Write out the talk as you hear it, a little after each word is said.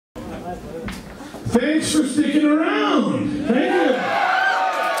Thanks for sticking around. Thank you.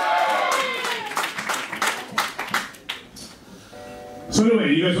 So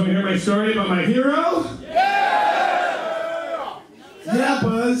anyway, you guys want to hear my story about my hero? Yeah! Yeah,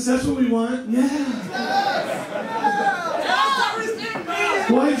 Buzz, that's what we want. Yeah.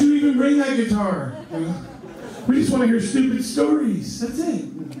 Why'd you even bring that guitar? We just want to hear stupid stories. That's it.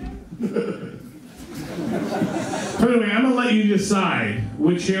 So anyway, I'm going to let you decide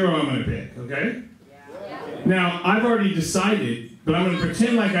which hero I'm going to pick, okay? Now, I've already decided, but I'm going to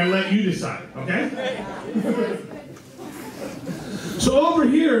pretend like I let you decide, okay? So over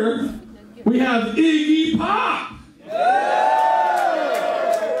here, we have Iggy Pop.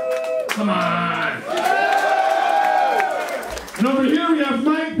 Come on. And over here, we have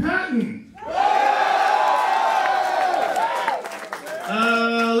Mike Patton.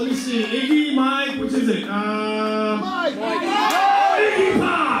 Let me see. Iggy, Mike, which is it? Mike. Iggy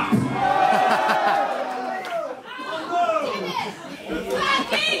Pop.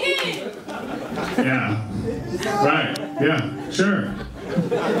 Yeah. Right. Yeah. Sure.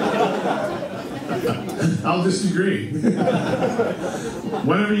 I'll disagree.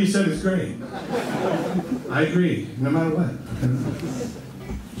 Whatever you said is great. I agree, no matter what.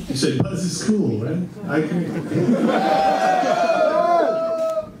 You said Buzz is cool, right? I agree.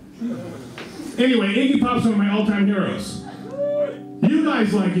 Anyway, Iggy Pop's one of my all-time heroes. You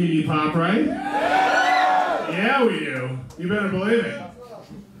guys like Iggy Pop, right? Yeah, we do. You better believe it.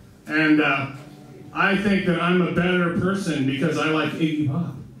 And I think that I'm a better person because I like Iggy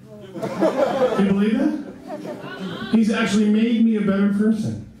Pop. Can you believe that? He's actually made me a better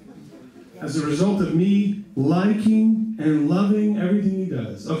person as a result of me liking and loving everything he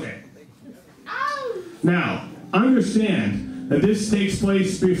does. Okay. Now, understand that this takes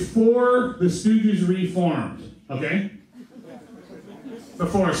place before the Stooges reformed, okay?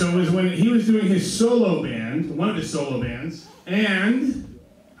 Before, so it was when he was doing his solo band, one of his solo bands, and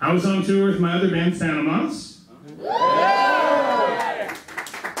I was on tour with my other band, Phantomas.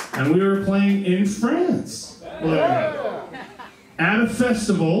 And we were playing in France. At a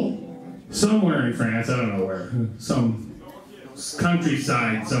festival somewhere in France, I don't know where. Some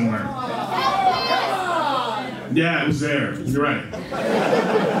countryside somewhere. Yeah, it was there. You're right.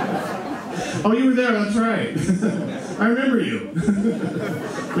 Oh, you were there, that's right. I remember you.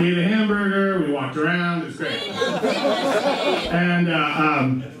 We ate a hamburger, we walked around, it was great. And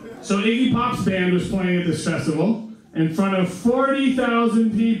so Iggy Pop's band was playing at this festival in front of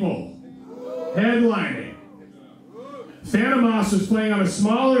 40,000 people, headlining. Phantomas was playing on a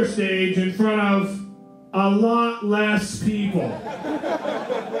smaller stage in front of a lot less people.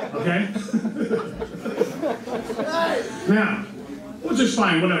 Okay? Now, which is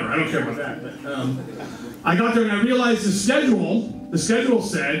fine, whatever, I don't care about that. But, I got there and I realized the schedule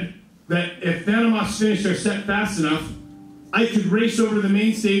said that if Phantomas finished their set fast enough, I could race over to the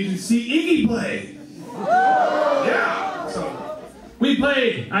main stage and see Iggy play. Yeah, so we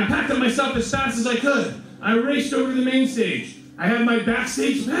played. I packed up my stuff as fast as I could. I raced over to the main stage. I had my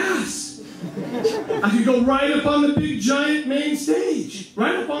backstage pass. I could go right up on the big giant main stage.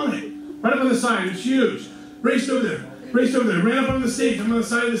 Right up on it. Right up on the side. It's huge. Raced over there. Ran up on the stage. I'm on the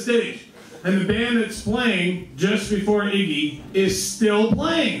side of the stage. And the band that's playing just before Iggy is still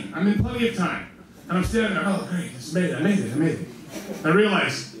playing. I'm in plenty of time. And I'm standing there. Oh, great. I made it. I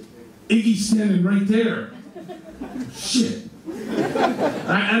realized Iggy's standing right there. Shit.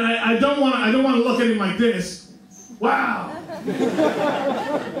 I don't want to look at him like this. Wow.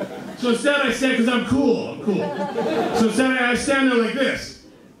 So instead I stand, because I'm cool. So instead I stand there like this.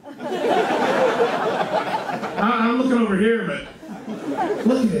 I'm looking over here, but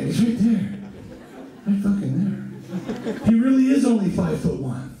look at him, he's right there. Right fucking there. He really is only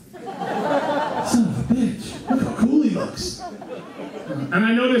 5'1". Son of a bitch. Look how cool he looks. And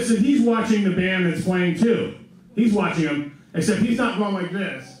I noticed that he's watching the band that's playing too. He's watching them, except he's not going like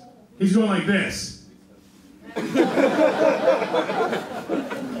this. He's going like this.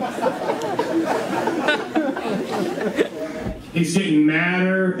 He's getting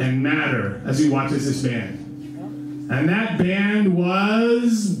madder and madder as he watches this band. And that band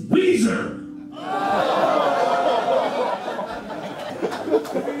was Weezer.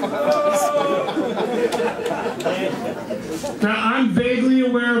 Now, I'm vaguely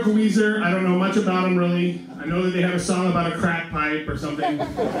aware of Weezer. I don't know much about them, really. I know that they have a song about a crack pipe or something. I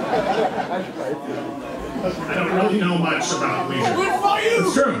don't really know much about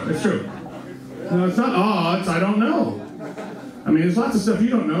Weezer. It's true. No, it's not. Oh, I don't know. I mean, there's lots of stuff you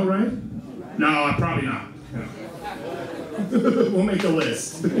don't know, right? No, probably not. No. We'll make a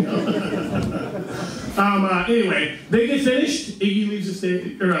list. Anyway, they get finished. Iggy leaves the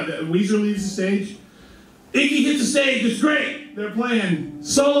stage, or Weezer leaves the stage. Iggy hits the stage. It's great. They're playing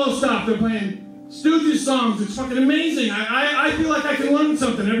solo stuff. They're playing Stooges songs. It's fucking amazing. I feel like I can learn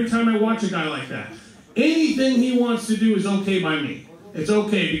something every time I watch a guy like that. Anything he wants to do is okay by me. It's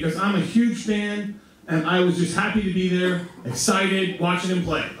okay because I'm a huge fan, and I was just happy to be there, excited, watching him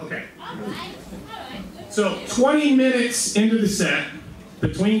play. Okay. So 20 minutes into the set,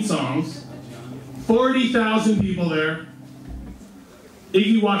 between songs, 40,000 people there.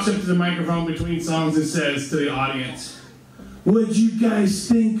 Iggy walks up to the microphone between songs and says to the audience, "What'd you guys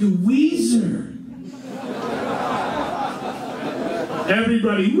think of Weezer?"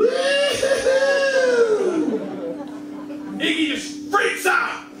 Everybody, woo! Iggy just freaks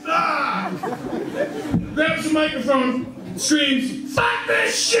out. Grabs the microphone, screams, "Fuck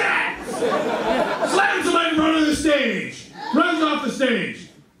this shit!" Slams the microphone on the stage, runs off the stage,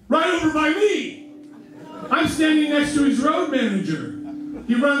 right over by me. I'm standing next to his road manager.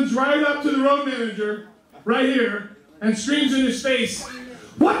 He runs right up to the road manager, right here, and screams in his face,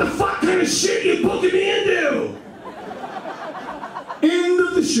 "What the fuck kind of shit you booking me into?" End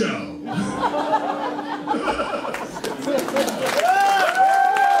of the show.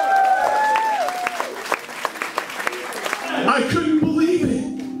 I couldn't believe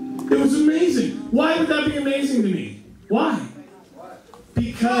it. It was amazing. Why would that be amazing to me? Why?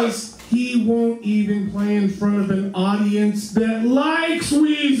 Because he won't even play in front of an audience that likes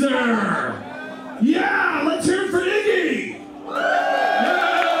Weezer. Yeah, let's hear it for Iggy.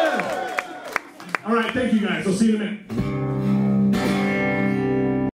 Yeah. All right, thank you guys. I'll see you in a minute.